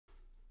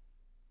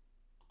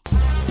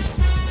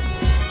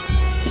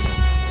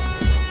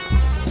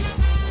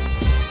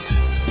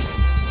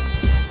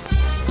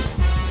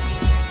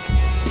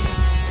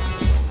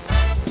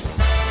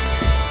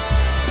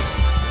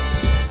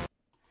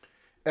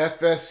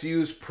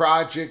FSU's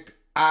Project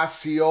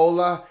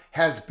Osceola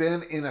has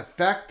been in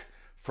effect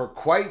for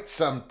quite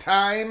some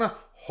time.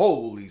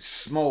 Holy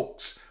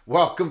smokes.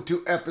 Welcome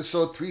to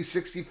episode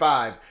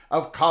 365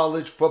 of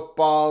College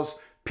Football's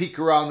Peek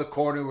Around the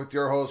Corner with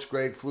your host,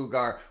 Greg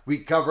Flugar. We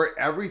cover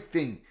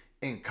everything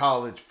in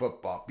college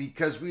football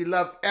because we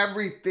love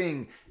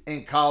everything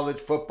in college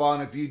football.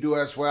 And if you do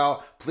as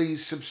well,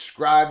 please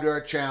subscribe to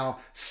our channel.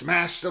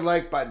 Smash the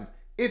like button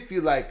if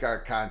you like our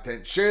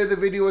content. Share the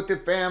video with your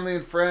family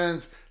and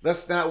friends.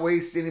 Let's not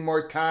waste any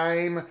more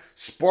time.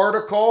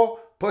 Sportico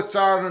puts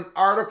out an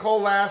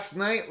article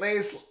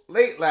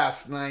late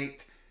last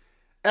night.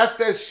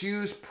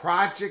 FSU's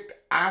Project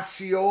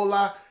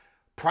Osceola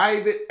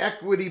private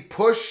equity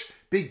push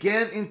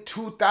began in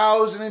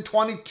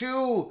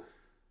 2022.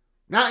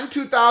 Not in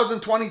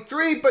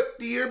 2023, but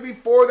the year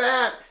before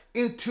that,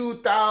 in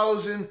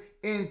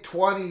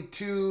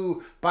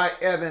 2022, by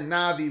Evan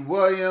Navi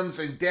Williams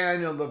and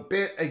Daniel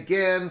Levitt.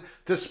 Again,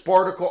 the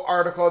Sportico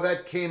article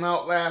that came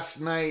out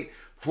last night.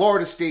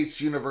 Florida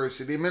State's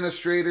University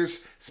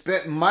administrators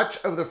spent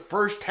much of the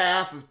first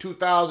half of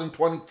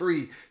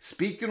 2023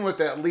 speaking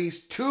with at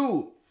least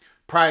two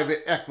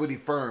private equity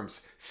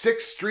firms,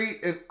 Sixth Street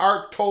and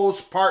Arctos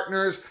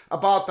partners,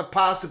 about the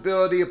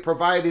possibility of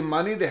providing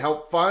money to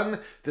help fund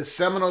the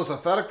Seminoles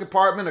athletic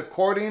department,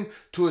 according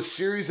to a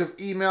series of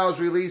emails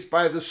released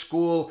by the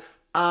school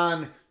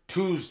on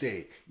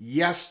Tuesday.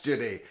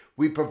 Yesterday,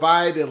 we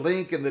provide a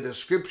link in the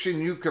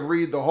description. You can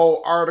read the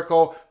whole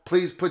article.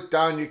 Please put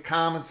down your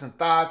comments and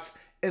thoughts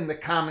in the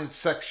comments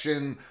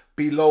section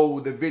below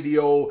the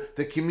video.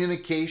 The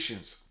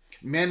communications,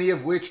 many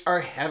of which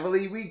are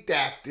heavily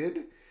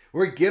redacted,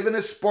 were given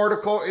as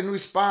Sportico in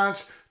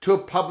response to a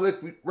public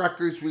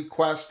records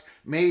request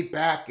made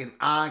back in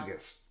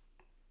August.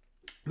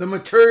 The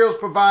materials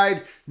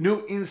provide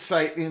new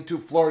insight into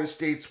Florida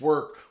State's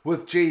work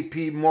with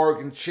J.P.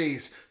 Morgan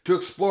Chase to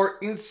explore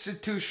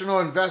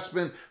institutional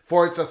investment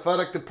for its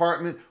athletic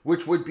department,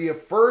 which would be a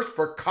first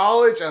for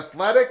college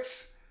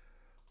athletics.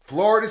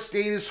 Florida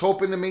State is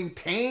hoping to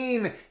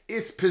maintain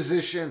its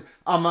position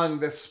among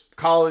the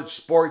college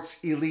sports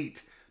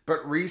elite,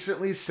 but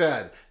recently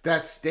said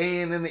that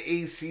staying in the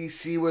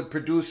ACC would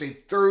produce a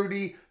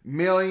 $30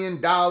 million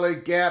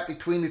gap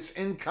between its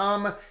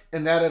income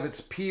and that of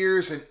its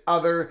peers in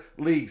other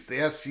leagues,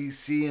 the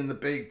SEC and the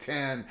Big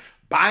Ten.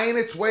 Buying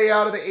its way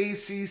out of the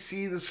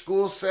ACC, the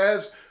school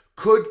says,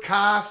 could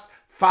cost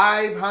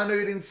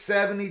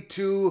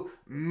 $572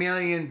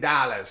 million.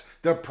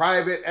 The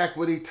private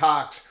equity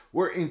talks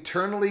were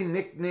internally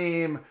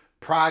nicknamed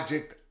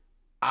Project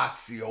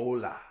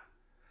Osceola,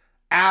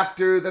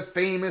 after the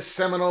famous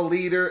Seminole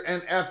leader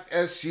and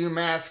FSU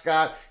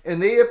mascot,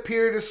 and they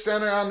appear to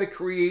center on the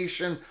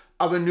creation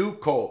of a new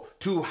co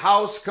to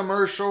house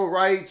commercial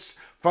rights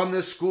from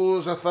the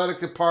school's athletic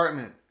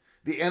department.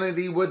 The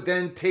entity would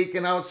then take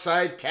an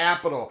outside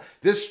capital.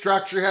 This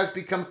structure has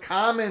become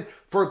common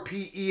for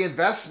PE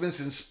investments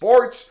in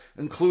sports,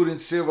 including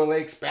Silver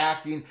Lake's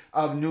backing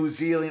of New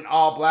Zealand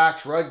All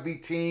Blacks rugby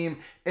team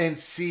and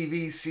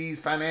CVC's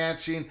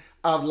financing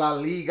of La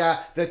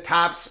Liga, the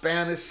top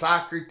Spanish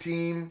soccer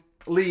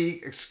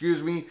league.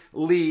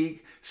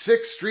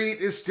 Sixth Street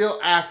is still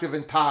active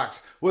in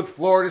talks with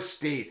Florida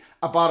State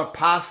about a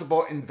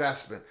possible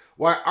investment,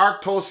 while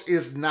Arctos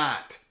is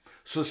not.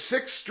 So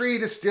Sixth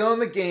Street is still in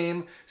the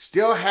game,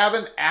 still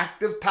having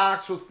active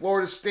talks with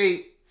Florida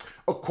State.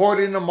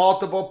 According to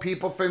multiple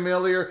people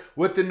familiar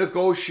with the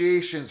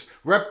negotiations,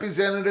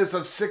 representatives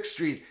of Sixth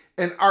Street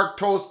and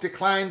Arctos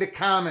declined to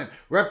comment.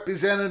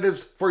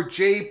 Representatives for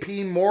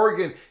J.P.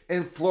 Morgan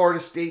and Florida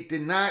State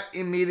did not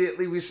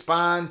immediately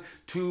respond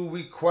to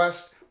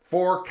requests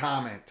for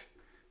comment.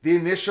 The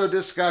initial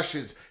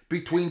discussions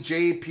between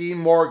J.P.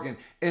 Morgan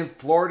and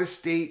Florida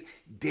State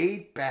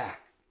date back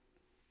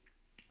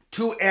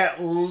to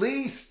at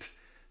least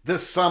the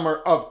summer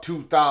of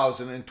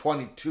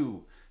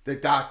 2022, the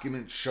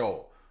documents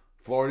show.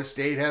 Florida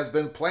State has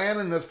been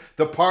planning this.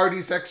 The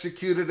parties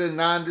executed a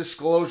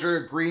non-disclosure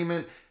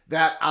agreement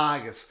that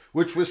August,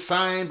 which was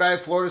signed by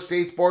Florida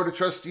State's Board of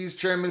Trustees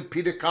Chairman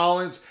Peter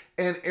Collins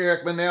and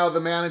Eric Manel, the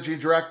Managing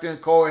Director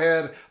and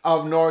co-head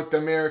of North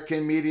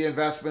American Media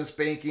Investments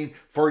Banking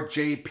for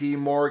J.P.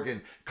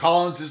 Morgan.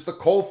 Collins is the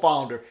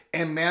co-founder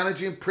and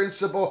managing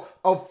principal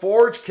of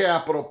Forge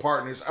Capital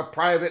Partners, a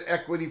private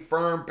equity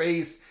firm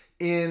based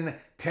in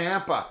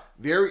Tampa.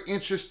 Very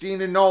interesting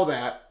to know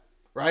that,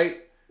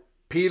 right?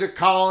 Peter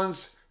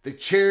Collins, the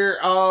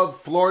chair of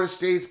Florida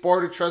State's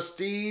Board of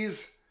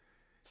Trustees.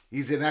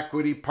 He's an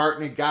equity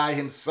partner guy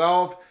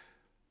himself.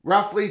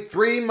 Roughly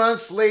 3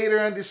 months later,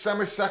 on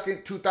December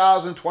 2nd,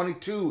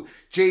 2022,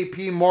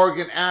 J.P.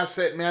 Morgan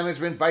Asset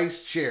Management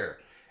Vice Chair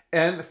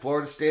and the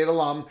Florida State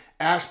alum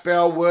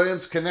Ashbel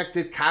Williams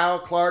connected Kyle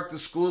Clark, the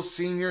school's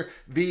Senior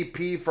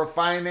VP for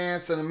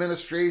Finance and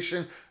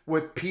Administration,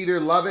 with Peter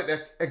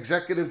Lovett,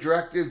 Executive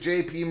Director of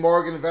J.P.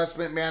 Morgan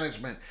Investment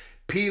Management.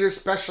 Peter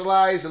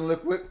specialized in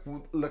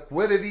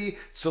liquidity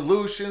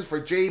solutions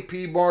for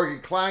JP Morgan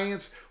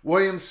clients,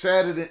 Williams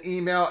said in an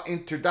email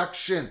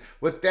introduction.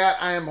 With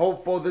that, I am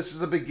hopeful this is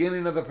the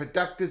beginning of the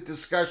productive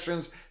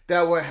discussions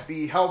that will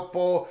be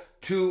helpful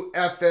to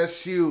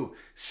FSU.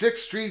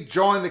 Sixth Street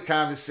joined the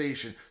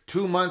conversation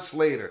 2 months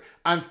later.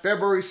 On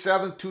February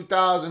 7,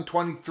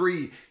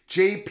 2023,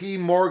 JP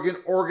Morgan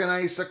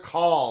organized a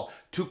call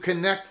to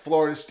connect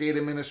Florida State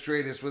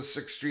administrators with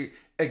Sixth Street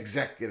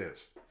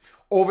executives.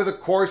 Over the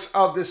course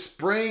of the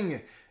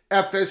spring,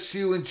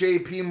 FSU and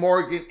JP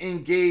Morgan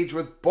engaged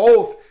with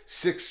both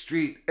Sixth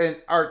Street and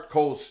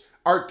Arctos,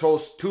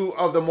 two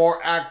of the more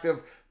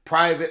active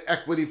private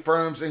equity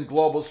firms in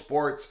global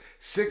sports.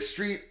 Sixth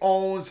Street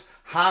owns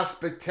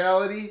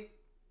hospitality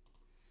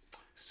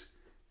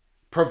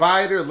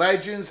provider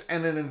Legends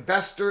and an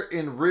investor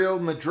in Real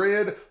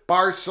Madrid,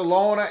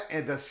 Barcelona,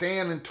 and the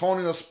San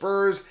Antonio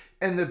Spurs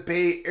and the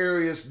Bay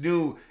Area's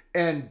new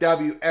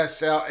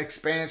NWSL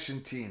expansion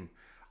team.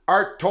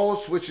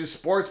 Arctos, which is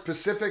sports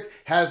specific,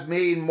 has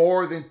made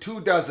more than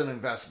 24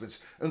 investments,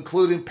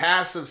 including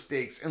passive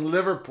stakes in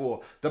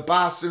Liverpool, the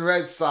Boston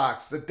Red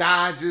Sox, the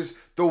Dodgers,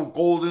 the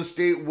Golden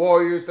State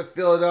Warriors, the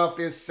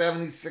Philadelphia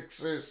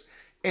 76ers,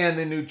 and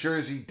the New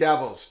Jersey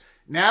Devils.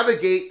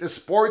 Navigate, the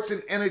sports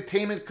and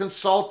entertainment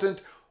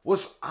consultant,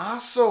 was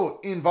also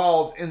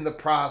involved in the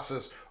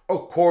process,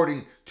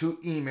 according to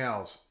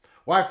emails.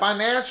 While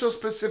financial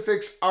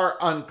specifics are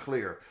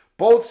unclear,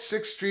 both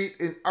Sixth Street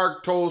and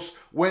Arctos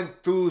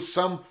went through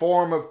some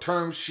form of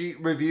term sheet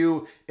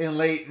review in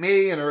late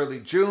May and early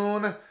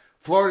June.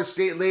 Florida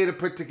State later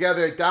put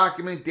together a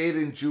document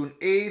dated June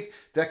 8th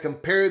that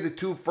compared the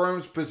two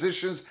firms'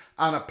 positions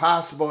on a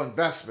possible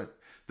investment.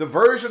 The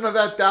version of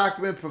that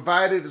document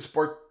provided to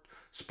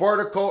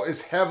Sportico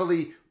is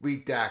heavily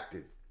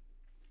redacted,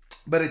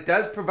 but it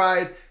does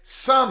provide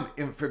some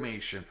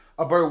information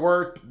about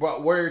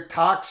where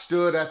talk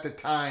stood at the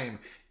time.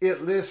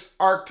 It lists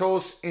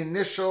Arctos'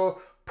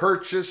 initial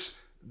purchase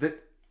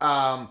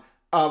of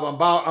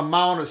about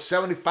amount of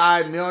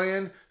 $75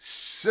 million.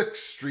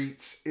 Sixth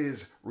Street's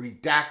is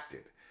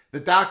redacted.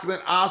 The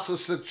document also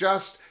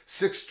suggests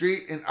Sixth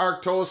Street and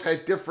Arctos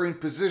had differing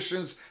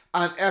positions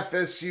on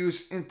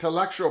FSU's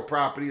intellectual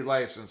property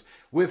license,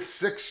 with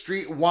Sixth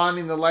Street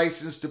wanting the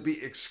license to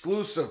be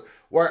exclusive,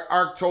 where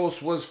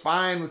Arctos was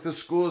fine with the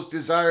school's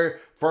desire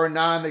for a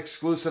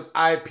non-exclusive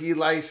IP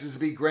license to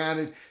be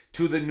granted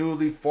to the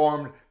newly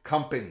formed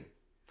company.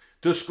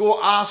 The school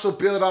also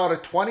built out a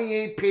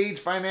 28-page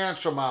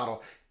financial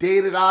model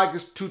dated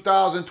August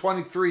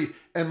 2023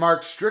 and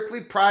marked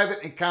strictly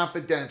private and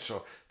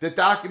confidential. The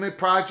document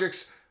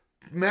projects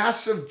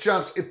massive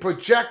jumps. It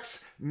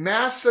projects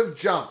massive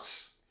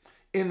jumps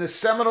in the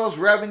Seminoles'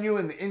 revenue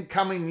in the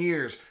incoming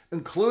years,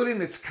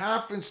 including its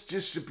conference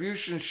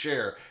distribution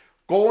share,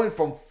 going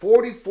from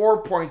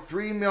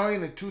 $44.3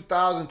 million in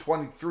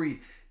 2023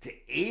 to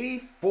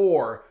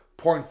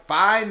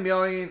 $84.5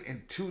 million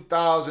in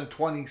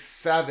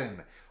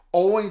 2027,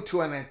 owing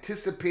to an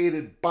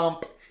anticipated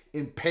bump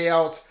in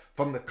payouts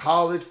from the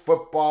college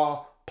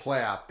football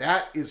playoff.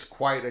 That is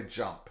quite a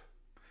jump.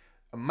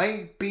 It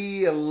might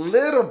be a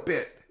little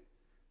bit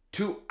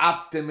too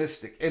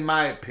optimistic, in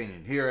my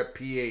opinion, here at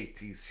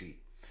PATC.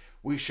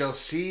 We shall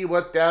see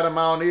what that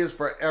amount is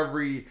for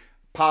every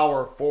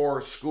Power 4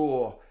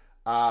 school.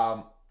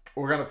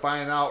 We're going to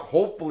find out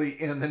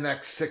hopefully in the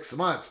next 6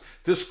 months.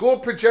 The school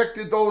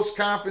projected those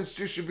conference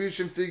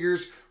distribution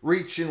figures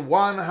reaching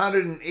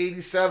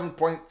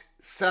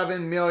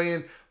 $187.7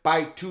 million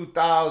by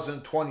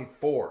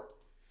 2024.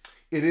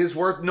 It is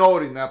worth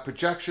noting that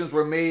projections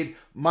were made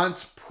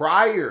months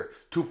prior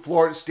to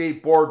Florida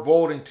State Board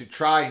voting to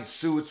try and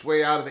sue its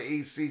way out of the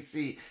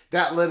ACC.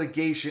 That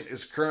litigation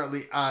is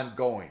currently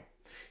ongoing.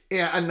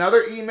 And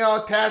another email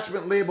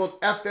attachment labeled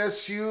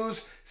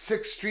FSU's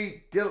Sixth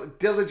Street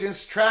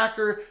Diligence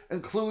Tracker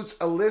includes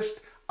a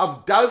list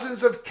of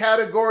dozens of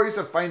categories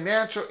of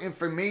financial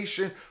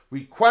information,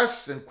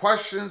 requests, and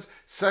questions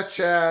such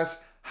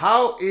as,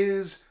 how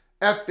is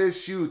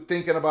FSU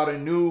thinking about a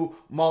new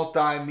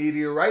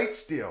multimedia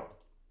rights deal?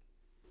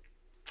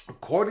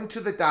 According to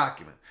the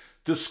document,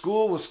 the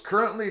school was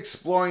currently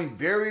exploring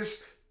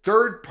various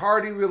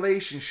third-party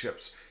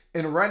relationships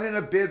and running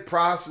a bid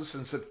process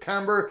in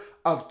September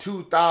of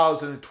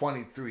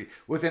 2023,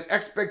 with an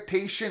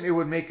expectation it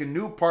would make a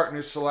new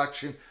partner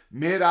selection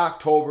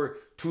mid-October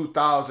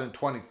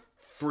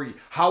 2023.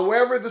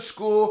 However, the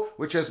school,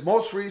 which has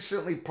most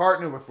recently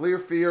partnered with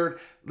Learfield,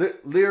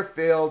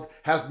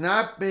 has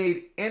not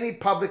made any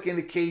public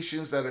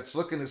indications that it's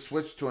looking to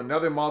switch to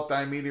another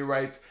multimedia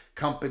rights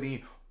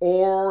company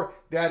or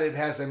that it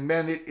has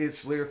amended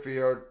its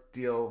Learfield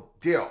deal.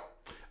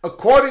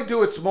 According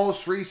to its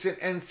most recent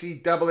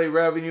NCAA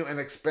revenue and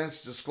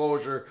expense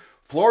disclosure,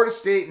 Florida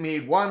State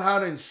made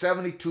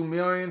 $172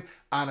 million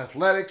on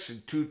athletics in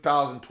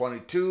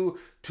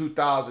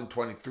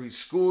 2022-2023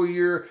 school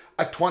year,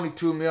 a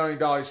 $22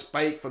 million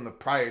spike from the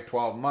prior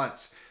 12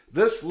 months.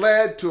 This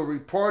led to a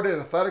reported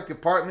athletic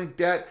department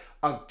debt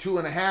of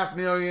 $2.5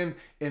 million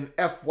in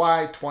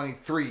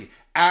FY23.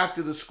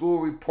 after the school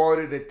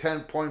reported a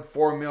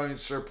 $10.4 million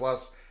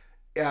surplus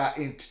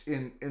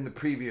in the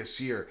previous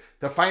year.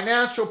 The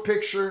financial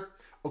picture,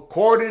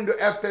 according to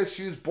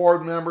FSU's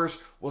board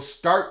members, will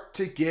start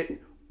to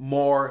get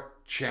more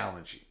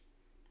challenging.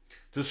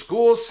 The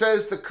school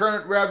says the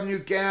current revenue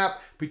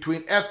gap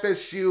between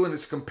FSU and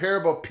its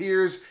comparable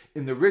peers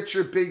in the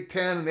richer Big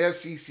Ten and the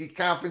SEC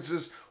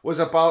conferences was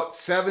about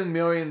 $7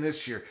 million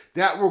this year.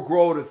 That will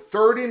grow to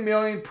 $30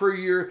 million per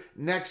year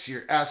next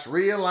year as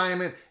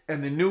realignment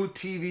and the new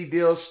TV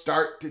deals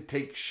start to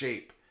take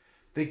shape.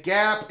 The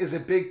gap is a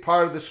big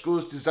part of the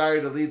school's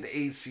desire to leave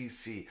the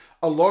ACC.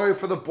 A lawyer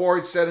for the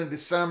board said in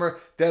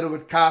December that it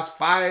would cost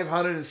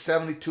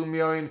 $572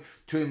 million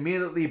to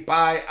immediately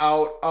buy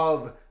out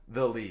of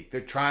the league.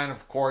 They're trying,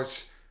 of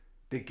course,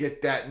 to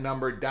get that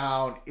number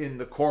down in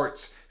the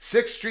courts.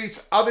 Sixth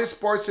Street's other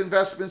sports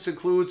investments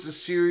includes a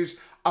series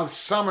of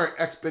summer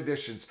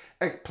expeditions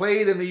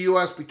played in the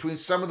U.S. between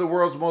some of the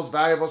world's most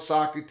valuable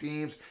soccer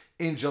teams.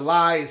 In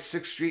July,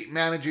 Sixth Street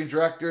managing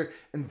director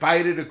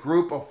invited a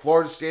group of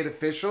Florida State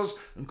officials,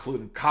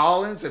 including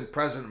Collins and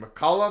President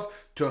McCullough,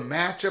 to a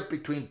matchup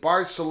between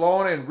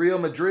Barcelona and Real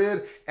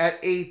Madrid at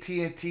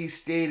AT&T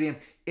Stadium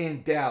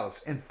in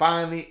Dallas. And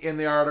finally, in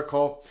the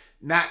article,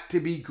 not to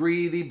be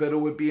greedy, but it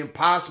would be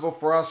impossible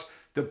for us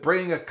to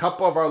bring a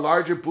couple of our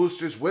larger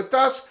boosters with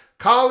us,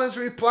 Collins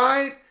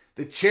replied,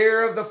 the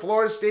chair of the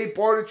Florida State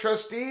Board of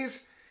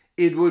Trustees.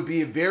 It would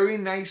be a very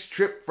nice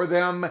trip for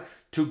them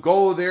to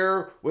go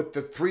there with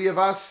the three of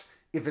us.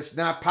 If it's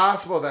not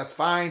possible, that's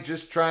fine.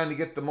 Just trying to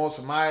get the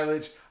most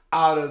mileage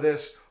out of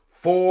this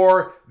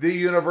for the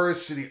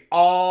university.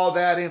 All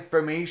that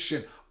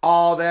information,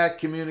 all that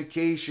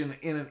communication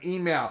in an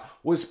email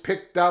was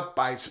picked up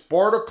by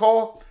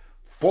Sportico.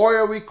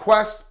 FOIA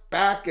request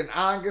back in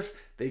August.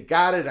 They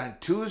got it on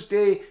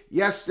Tuesday.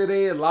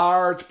 Yesterday, a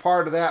large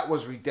part of that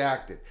was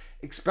redacted,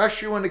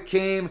 especially when it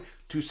came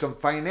to some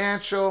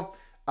financial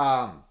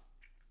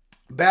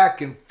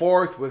back and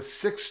forth with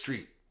Sixth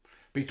Street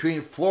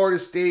between Florida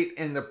State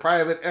and the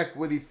private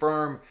equity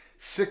firm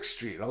Sixth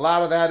Street. A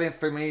lot of that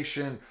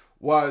information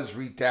was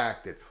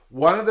redacted.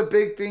 One of the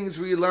big things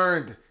we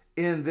learned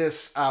in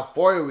this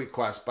FOIA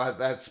request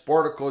that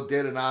Sportico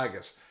did in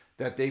August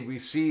that they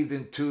received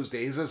in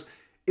Tuesday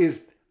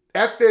is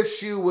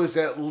FSU was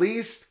at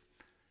least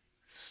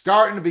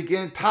starting to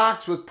begin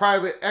talks with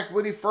private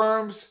equity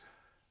firms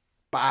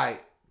by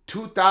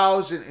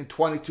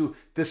 2022,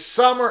 the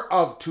summer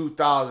of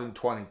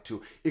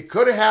 2022. It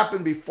could have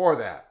happened before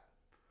that,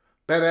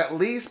 but at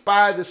least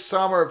by the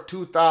summer of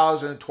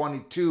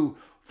 2022,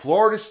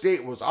 Florida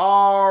State was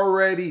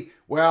already,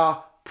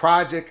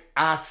 Project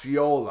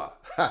Osceola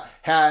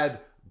had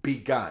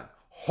begun.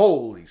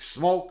 Holy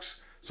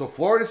smokes. So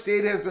Florida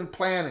State has been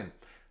planning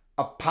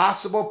a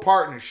possible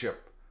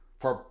partnership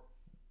for,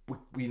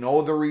 we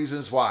know the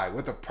reasons why,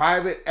 with a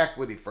private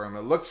equity firm.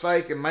 It looks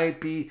like it might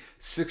be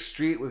Sixth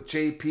Street with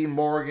JP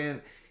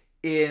Morgan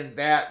in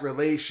that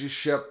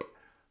relationship.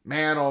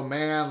 Man, oh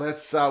man,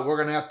 we're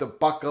going to have to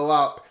buckle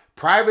up.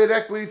 Private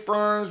equity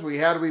firms, we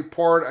had a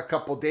report a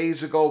couple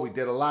days ago. We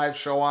did a live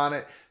show on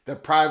it. The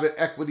private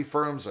equity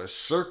firms are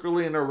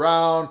circling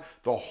around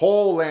the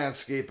whole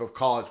landscape of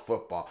college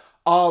football,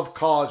 of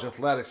college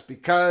athletics,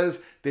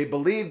 because they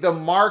believe the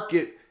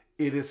market,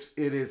 it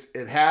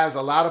has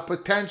a lot of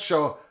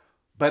potential,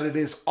 but it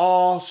is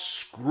all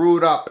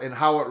screwed up in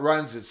how it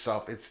runs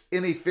itself. It's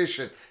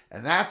inefficient.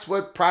 And that's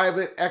what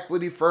private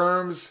equity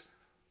firms,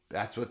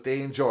 that's what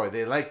they enjoy.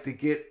 They like to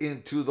get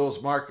into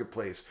those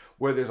marketplaces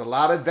where there's a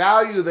lot of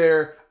value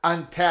there,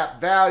 untapped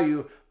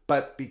value,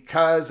 but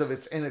because of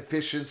its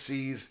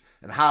inefficiencies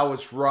and how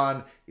it's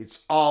run,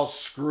 it's all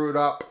screwed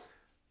up.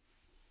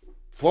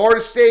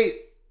 Florida State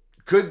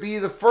could be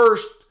the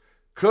first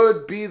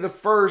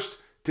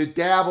to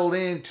dabble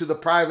into the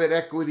private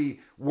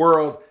equity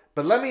world.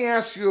 But let me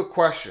ask you a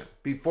question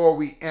before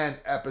we end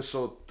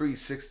episode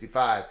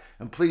 365.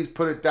 And please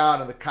put it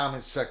down in the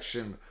comment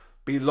section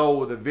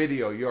below the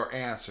video, your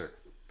answer.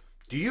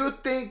 Do you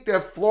think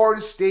that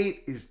Florida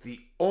State is the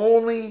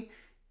only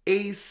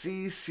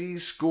ACC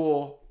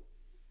school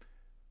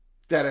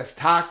that has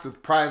talked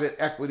with private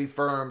equity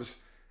firms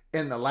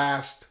in the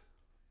last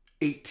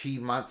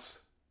 18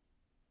 months?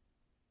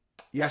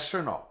 Yes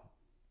or no?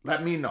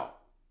 Let me know.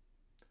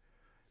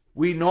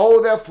 We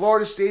know that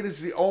Florida State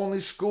is the only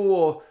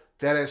school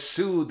that has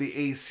sued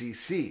the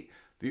ACC.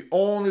 The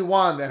only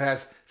one that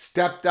has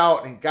stepped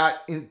out and got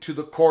into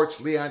the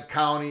courts, Leon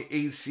County,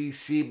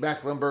 ACC,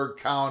 Mecklenburg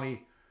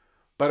County.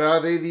 But are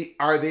they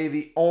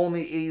the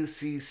only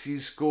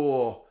ACC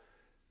school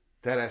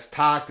that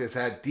has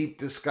had deep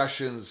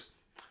discussions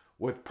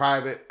with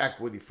private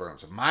equity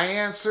firms? My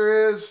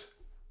answer is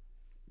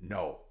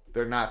no,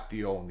 they're not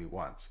the only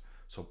ones.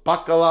 So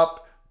buckle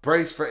up,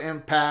 brace for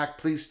impact.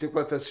 Please stick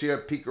with us here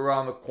at Peek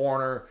Around the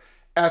Corner.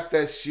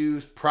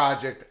 FSU's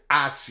Project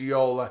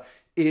Osceola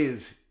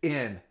is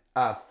in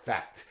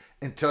effect.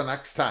 Until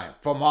next time,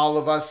 from all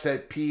of us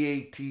at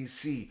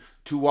PATC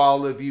to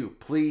all of you,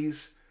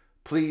 please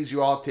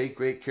you all take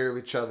great care of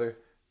each other.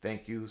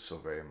 Thank you so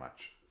very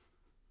much.